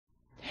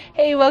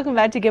Hey, welcome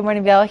back to Good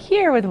Morning Vail,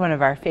 here with one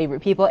of our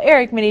favorite people,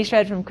 Eric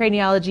Minishred from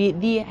Craniologie,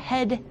 the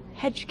head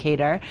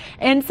educator.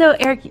 And so,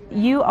 Eric,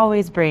 you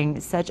always bring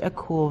such a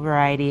cool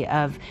variety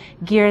of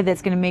gear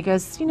that's going to make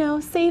us,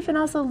 safe and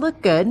also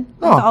look good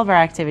with all of our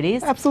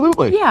activities.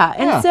 Absolutely. Yeah.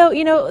 And so,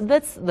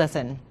 let's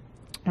listen.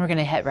 We're going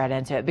to hit right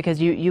into it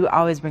because you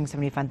always bring so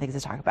many fun things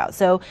to talk about.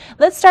 So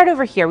let's start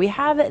over here. We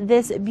have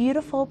this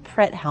beautiful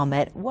Pret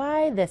helmet.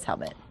 Why this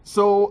helmet?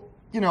 So,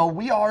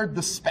 we are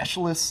the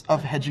specialists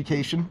of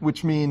education,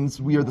 which means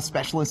we are the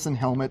specialists in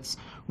helmets.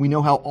 We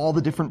know how all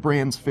the different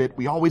brands fit.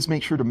 We always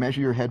make sure to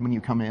measure your head when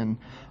you come in.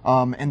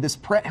 And this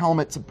Pret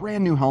helmet's a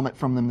brand new helmet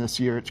from them this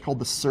year. It's called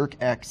the Circ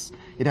X.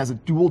 It has a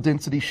dual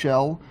density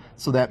shell,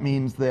 so that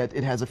means that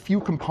it has a few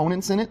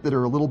components in it that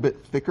are a little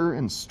bit thicker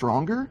and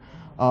stronger,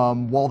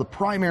 while the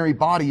primary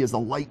body is a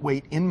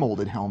lightweight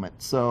in-molded helmet.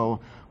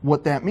 So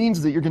what that means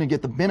is that you're going to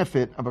get the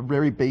benefit of a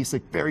very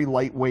basic, very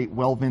lightweight,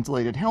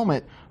 well-ventilated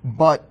helmet,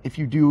 but if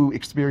you do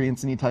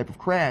experience any type of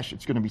crash,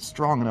 it's going to be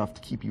strong enough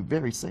to keep you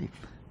very safe.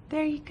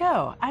 There you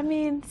go. I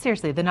mean,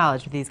 seriously, the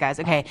knowledge with these guys.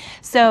 Okay,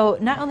 so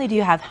not only do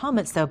you have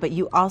helmets, though, but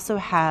you also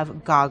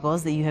have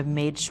goggles that you have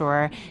made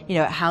sure,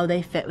 how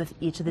they fit with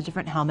each of the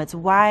different helmets.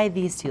 Why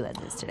these two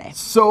lenses today?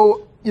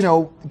 So,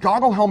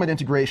 goggle helmet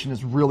integration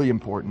is really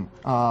important.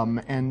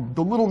 And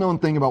the little known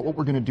thing about what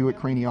we're going to do at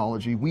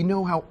Craniologie, we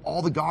know how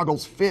all the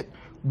goggles fit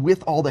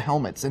with all the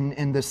helmets,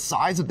 and the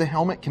size of the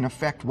helmet can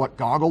affect what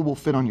goggle will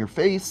fit on your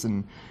face,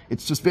 and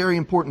it's just very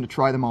important to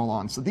try them all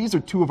on. So these are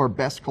two of our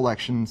best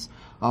collections.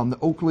 The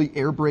Oakley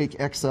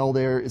Airbrake XL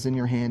there is in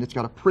your hand. It's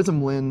got a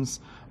prism lens,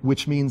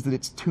 which means that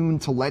it's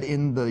tuned to let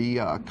in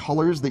the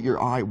colors that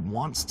your eye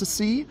wants to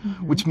see,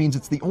 which means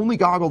it's the only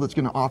goggle that's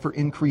going to offer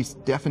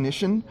increased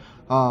definition.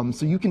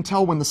 So you can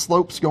tell when the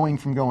slope's going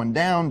from going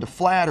down to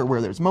flat or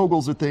where there's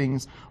moguls or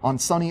things on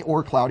sunny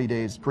or cloudy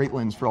days. Great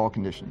lens for all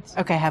conditions.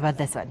 Okay, how about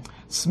this one?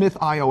 Smith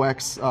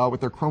IOX with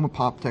their Chroma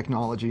Pop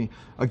technology.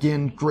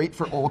 Again, great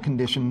for all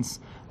conditions.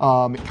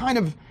 It kind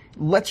of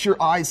lets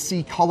your eyes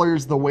see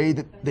colors the way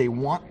that they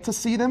want to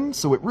see them,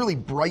 so it really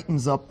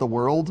brightens up the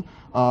world.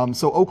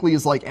 So Oakley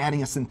is like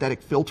adding a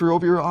synthetic filter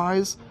over your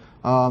eyes.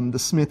 The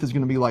Smith is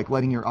going to be like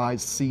letting your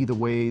eyes see the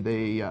way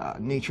they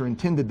nature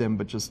intended them,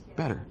 but just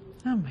better.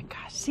 Oh my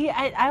gosh. See,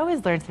 I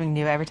always learn something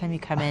new every time you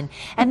come in.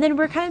 And then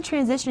we're kind of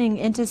transitioning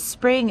into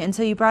spring, and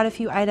so you brought a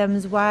few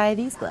items. Why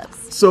these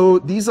gloves? So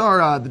these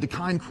are the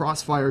Dakine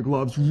Crossfire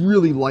gloves,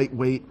 really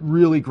lightweight,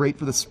 really great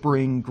for the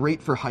spring, great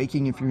for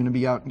hiking if you're going to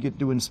be out and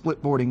doing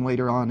split boarding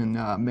later on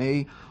in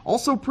May.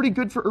 Also pretty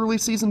good for early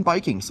season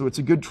biking, so it's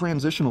a good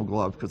transitional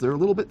glove because they're a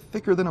little bit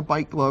thicker than a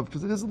bike glove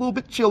because it is a little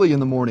bit chilly in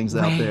the mornings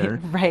out there.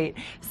 Right.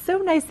 So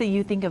nice that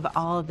you think of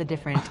all of the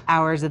different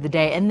hours of the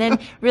day. And then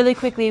really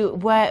quickly,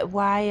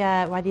 why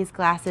these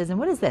glasses, and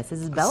what is this? Is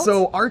this a belt?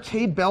 So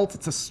Arcade Belt,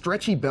 it's a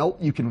stretchy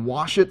belt. You can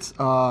wash it,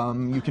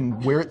 you can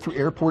wear it through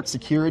airport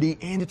security,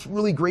 and it's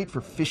really great for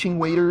fishing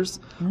waders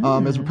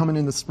as we're coming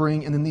in the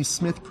spring. And then these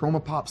Smith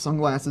Chroma Pop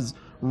sunglasses,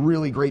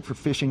 really great for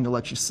fishing to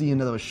let you see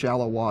into those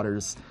shallow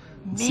waters.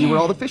 See where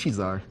all the fishies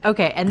are.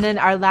 Okay, and then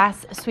our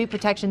last sweet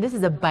protection. This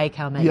is a bike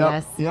helmet,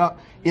 yes? Yeah,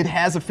 it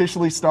has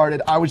officially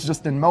started. I was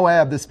just in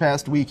Moab this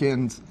past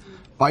weekend.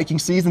 Biking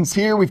season's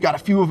here. We've got a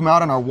few of them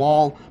out on our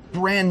wall.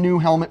 Brand new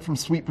helmet from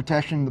Sweet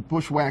Protection, the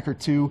Bushwhacker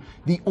 2.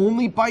 The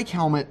only bike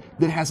helmet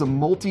that has a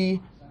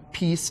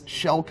multi-piece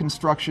shell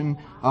construction,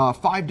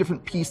 5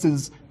 different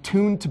pieces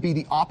tuned to be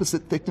the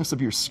opposite thickness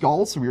of your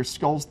skull. So your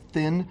skull's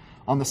thin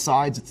on the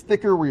sides, it's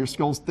thicker. Where your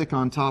skull's thick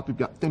on top, we've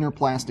got thinner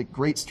plastic,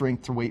 great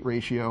strength to weight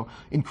ratio,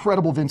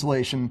 incredible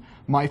ventilation.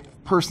 My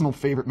personal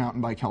favorite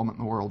mountain bike helmet in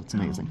the world. It's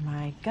amazing. Oh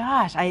my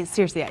gosh,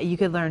 seriously, you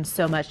could learn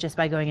so much just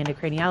by going into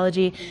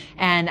Craniologie.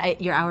 And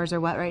your hours are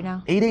what right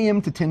now? 8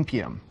 a.m. to 10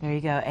 p.m. There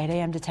you go, 8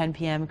 a.m. to 10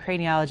 p.m.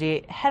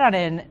 Craniologie. Head on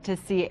in to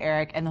see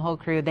Eric and the whole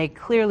crew. They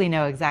clearly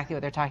know exactly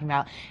what they're talking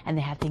about, and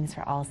they have things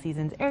for all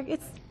seasons. Eric,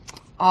 it's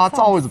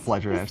always a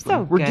pleasure, Ashley.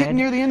 So we're getting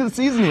near the end of the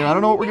season here. I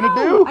don't know what we're going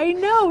to do. I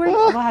know.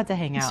 We'll have to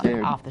hang out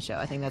off the show.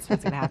 I think that's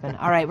what's going to happen.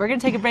 All right, we're going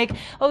to take a break.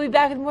 We'll be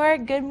back with more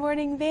Good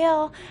Morning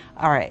Vail.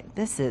 All right,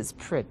 this is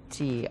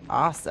pretty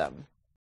awesome.